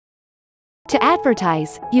To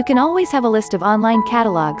advertise, you can always have a list of online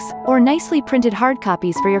catalogs, or nicely printed hard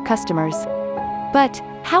copies for your customers. But,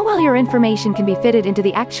 how well your information can be fitted into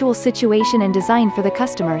the actual situation and design for the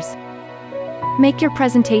customers? Make your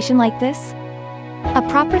presentation like this? A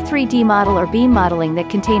proper 3D model or BIM modeling that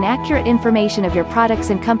contain accurate information of your products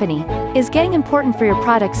and company, is getting important for your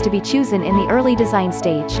products to be chosen in the early design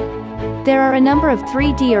stage. There are a number of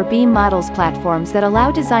 3D or BIM models platforms that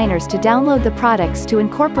allow designers to download the products to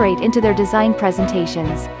incorporate into their design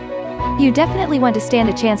presentations. You definitely want to stand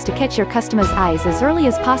a chance to catch your customers' eyes as early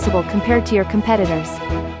as possible compared to your competitors.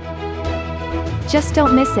 Just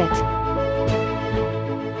don't miss it.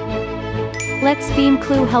 Let's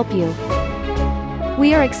Bimklue help you.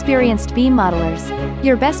 We are experienced BIM modelers,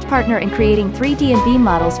 your best partner in creating 3D and BIM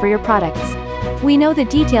models for your products. We know the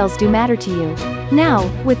details do matter to you. Now,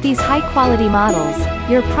 with these high-quality models,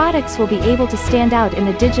 your products will be able to stand out in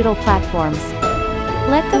the digital platforms.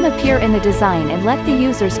 Let them appear in the design and let the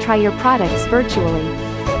users try your products virtually.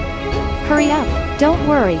 Hurry up, don't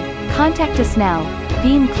worry, contact us now,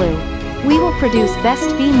 Bimklue. We will produce best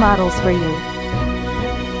BIM models for you.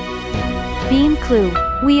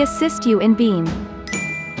 Bimklue, we assist you in BIM.